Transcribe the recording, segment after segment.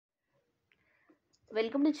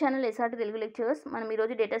Welcome to channel SRT Telugu lectures. మనం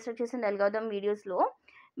ఈరోజు data structures and algorithm వీడియోస్లో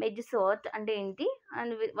మెజ్ సార్ట్ అంటే ఏంటి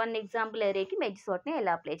అండ్ వన్ ఎగ్జాంపుల్ అరేకి మెజ్ సార్ట్ని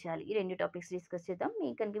ఎలా అప్లై చేయాలి, ఈ రెండు టాపిక్స్ డిస్కస్ చేద్దాం.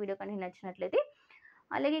 మీకు కనుక వీడియో కంటెంట్ నచ్చినట్లయితే,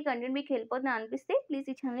 అలాగే కంటెంట్ మీకు హెల్ప్ అవుతుంది అనిపిస్తే ప్లీజ్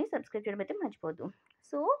ఈ ఛానల్ని సబ్స్క్రైబ్ చేయడం అయితే మర్చిపోద్దు.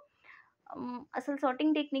 సో అసలు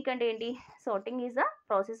సార్టింగ్ టెక్నిక్ అంటే ఏంటి? Sorting is the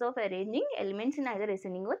process of arranging elements in either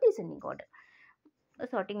ascending are descending order.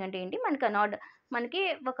 Sorting అంటే ఏంటి? మనకి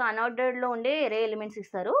ఒక అన్ఆర్డర్లో ఉండే ఎరే ఎలిమెంట్స్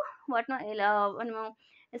ఇస్తారు. వాటిని ఎలా మనము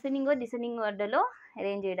అసెండింగ్ డిసెండింగ్ ఆర్డర్లో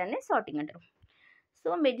అరేంజ్ చేయడాన్ని సార్టింగ్ అంటారు. So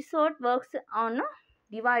మెజ్ sort works on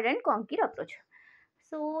divide and conquer approach.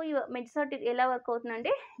 So మెజ్ sort ఎలా వర్క్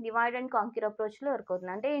అవుతుందంటే డివైడ్ అండ్ కాంక్యూర్ అప్రోచ్లో వర్క్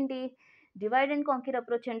అవుతుంది. అంటే ఏంటి? డివైడ్ అండ్ కాంక్యూర్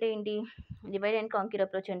అప్రోచ్ అంటే ఏంటి? డివైడ్ అండ్ కాంక్యూర్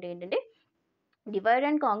అప్రోచ్ అంటే ఏంటంటే divide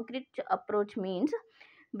and conquer approach means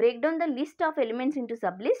break down the list of elements into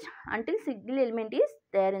sublist until single element is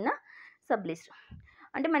there in the sublist.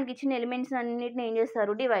 అంటే మనకి ఇచ్చిన ఎలిమెంట్స్ అన్నిటిని ఏం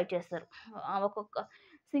చేస్తారు? డివైడ్ చేస్తారు. ఒక్కొక్క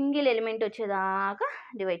సింగిల్ ఎలిమెంట్ వచ్చేదాకా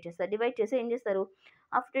డివైడ్ చేస్తారు. డివైడ్ చేసి ఏం చేస్తారు?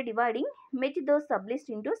 After dividing match those సబ్లిస్ట్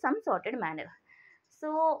into some sorted manner. So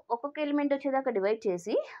ఒక్కొక్క ఎలిమెంట్ వచ్చేదాకా డివైడ్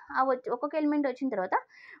చేసి ఒక్కొక్క ఎలిమెంట్ వచ్చిన తర్వాత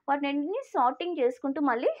వాటిని సార్టింగ్ చేసుకుంటూ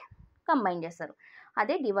మళ్ళీ కంబైన్ చేస్తారు.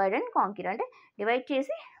 అదే డివైడ్ అండ్ కాంక్యూర్. అంటే డివైడ్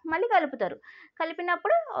చేసి మళ్ళీ కలుపుతారు.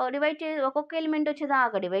 కలిపినప్పుడు ఒక్కొక్క ఎలిమెంట్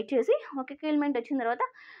వచ్చేదాకా డివైడ్ చేసి ఒక్కొక్క ఎలిమెంట్ వచ్చిన తర్వాత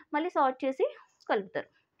మళ్ళీ సార్ట్ చేసి కలుపుతారు.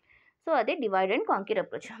 సో అదే డివైడ్ అండ్ కాంక్యూర్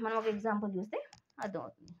అప్రోచ్. మనం ఒక ఎగ్జాంపుల్ చూస్తే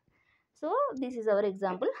అర్థమవుతుంది. So this is our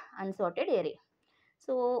example unsorted ఏరే.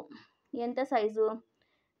 సో ఎంత సైజు?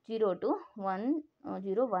 0 to 1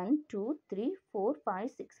 0 1 2 3 4 5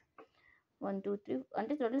 6 1 2 3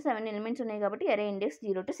 అంటే టోటల్ 7 ఎలిమెంట్స్ ఉన్నాయి కాబట్టి అరే ఇండెక్స్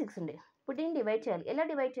 0 to 6 ఉంది. ఇప్పుడు దీన్ని డివైడ్ చేయాలి. ఎలా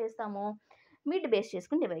డివైడ్ చేస్తాము? మిడ్ బేస్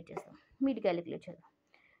చేసుకుని డివైడ్ చేస్తాం. మిడ్ క్యాలిక్యులేట్ చేద్దాం.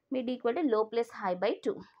 మిడ్ ఈక్వల్ టు లో plus hi bye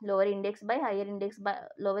 2, lower index by hire index by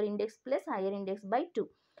lower index plus hire index by 2.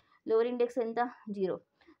 Lower index ఎంత? 0.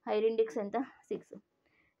 హైయర్ ఇండెక్స్ ఎంత? 6.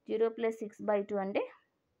 0 ప్లస్ 6 బై 2 అంటే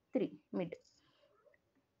 3 మిడ్.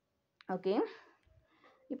 ఓకే,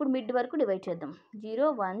 ఇప్పుడు mid వరకు divide చేద్దాం.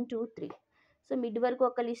 0 1 2 3. So mid వరకు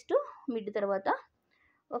ఒక లిస్టు, మిడ్ తర్వాత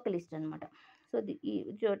ఒక లిస్ట్ అనమాట. సో ఈ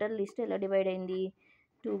టోటల్ లిస్ట్ ఎలా డివైడ్ అయింది?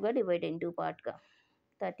 2గా డివైడ్ అయింది, 2 పార్ట్గా.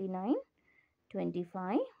 39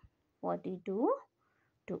 25 42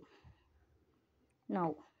 2. Now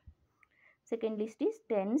second list is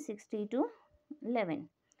 10 62 11.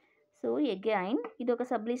 So again ఇది ఒక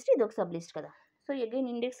సబ్ లిస్ట్, ఇది ఒక సబ్ లిస్ట్ కదా. So again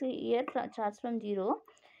index year charts from 0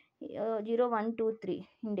 0 1 2 3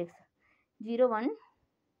 index 0 1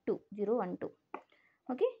 2 0 1 2.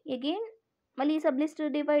 Okay, again మళ్ళీ ఈ సబ్ లిస్ట్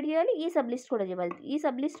డివైడ్ చేయాలి, ఈ సబ్ లిస్ట్ కూడా చేయాలి. ఈ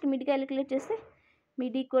సబ్ లిస్ట్ మిడ్ క్యాలిక్యులేట్ చేస్తే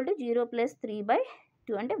mid equal to 0 plus 3 by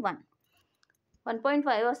 2 అంటే 1.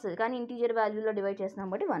 1.5 వస్తుంది, కానీ ఇంటీజర్ వాల్యూలో డివైడ్ చేస్తున్నాం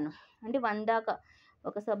కాబట్టి 1. అంటే 1 దాకా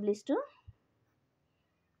ఒక సబ్ లిస్టు,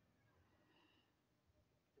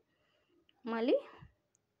 మళ్ళీ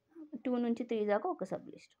 2 నుంచి 3 దాకా ఒక సబ్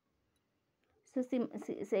లిస్ట్.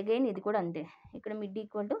 సో అగైన్ ఇది కూడా అంతే. ఇక్కడ mid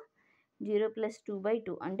equal to 0 plus 2 by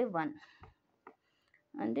 2 అంటే 1.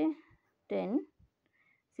 అంటే 10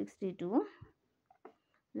 62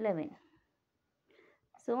 11.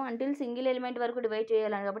 సో అంటిల్ సింగిల్ ఎలిమెంట్ వరకు డివైడ్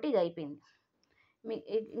చేయాలని కాబట్టి ఇది అయిపోయింది.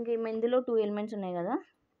 ఇంక ఇందులో 2 ఎలిమెంట్స్ ఉన్నాయి కదా.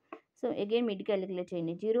 సో అగైన్ మిడ్ క్యాలిక్యులేట్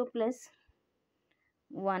చేయండి. 0 ప్లస్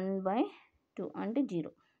 1 బై 2 అంటే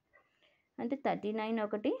 0. అంటే 39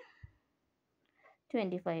 ఒకటి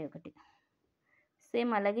 25 ఒకటి.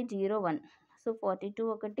 సేమ్ అలాగే 0 1. సో 42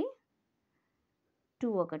 ఒకటి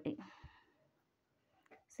 2 ఒకటి.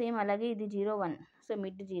 సేమ్ అలాగే ఇది 0 1. So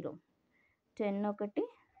mid 0. 10 ఒకటి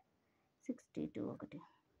 62 ఒకటి.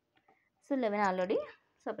 సో 11 ఆల్రెడీ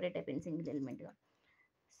సపరేట్ అయిపోయింది సింగిల్ ఎలిమెంట్గా.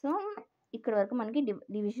 సో ఇక్కడ వరకు మనకి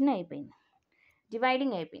డివిజన్ అయిపోయింది,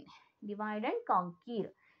 డివైడింగ్ అయిపోయింది. Divide and conquer.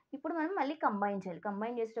 ఇప్పుడు మనం మళ్ళీ కంబైన్ చేయాలి.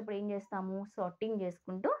 కంబైన్ చేసేటప్పుడు ఏం చేస్తాము? సార్టింగ్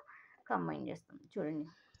చేసుకుంటూ కంబైన్ చేస్తాం. చూడండి,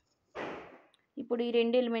 ఇప్పుడు ఈ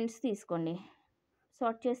 2 ఎలిమెంట్స్ తీసుకోండి,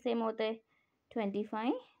 సార్ట్ చేస్తే ఏమవుతాయి?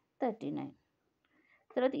 25 39.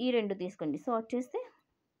 తర్వాత ఈ 2 తీసుకోండి, సార్ట్ చేస్తే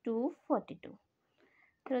 2 42.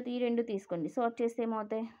 తర్వాత ఈ 2 తీసుకోండి, సార్ట్ చేస్తే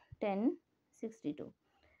ఏమవుతాయి? 10 62.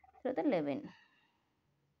 తర్వాత 11.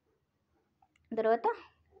 తర్వాత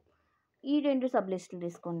ఈ 2 సబ్ లిస్టులు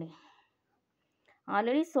తీసుకోండి.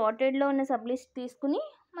 ఆల్రెడీ సార్టెడ్లో ఉన్న సబ్ లిస్ట్ తీసుకుని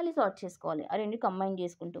మళ్ళీ సార్ట్ చేసుకోవాలి. ఆ 2 కంబైన్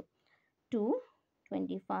చేసుకుంటూ 2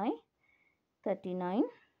 25 39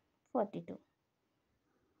 42.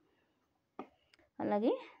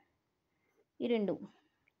 అలాగే ఈ 2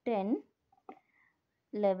 10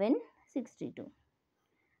 11 62.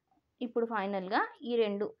 ఇప్పుడు ఫైనల్గా ఈ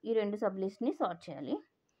రెండు సబ్ లిస్ట్ని సార్ట్ చేయాలి.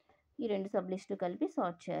 ఈ 2 సబ్ లిస్టులు కలిపి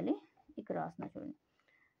సార్ట్ చేయాలి. ఇక్కడ రాసిన చూడండి,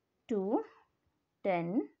 2 10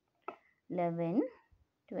 11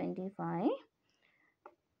 25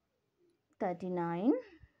 39,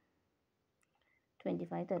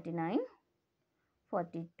 25, 39,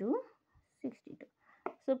 42, 62.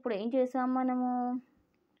 సో ఇప్పుడు ఏం చేసాము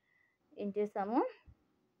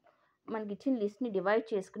మనకి ఇచ్చిన లిస్ట్ని డివైడ్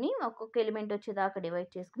చేసుకుని ఒక్కొక్క ఎలిమెంట్ వచ్చేదాకా డివైడ్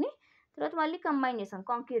చేసుకుని తర్వాత మళ్ళీ కంబైన్ చేసాం,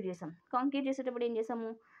 కాంక్యూర్ చేసేటప్పుడు ఏం చేసాము,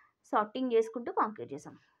 సార్టింగ్ చేసుకుంటూ కాంక్యూర్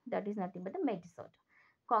చేసాం. That is nothing but merge sort.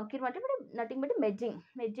 Conquer అంటే నథింగ్ బట్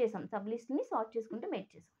మెర్జ్ చేసాం, సబ్ లిస్ట్ని సార్ట్ చేసుకుంటూ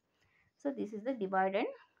మెర్జ్ చేసాం. So this is the divide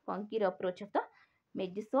and conquer approach of the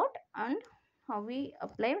merge sort and how we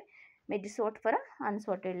apply merge sort for a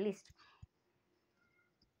unsorted list.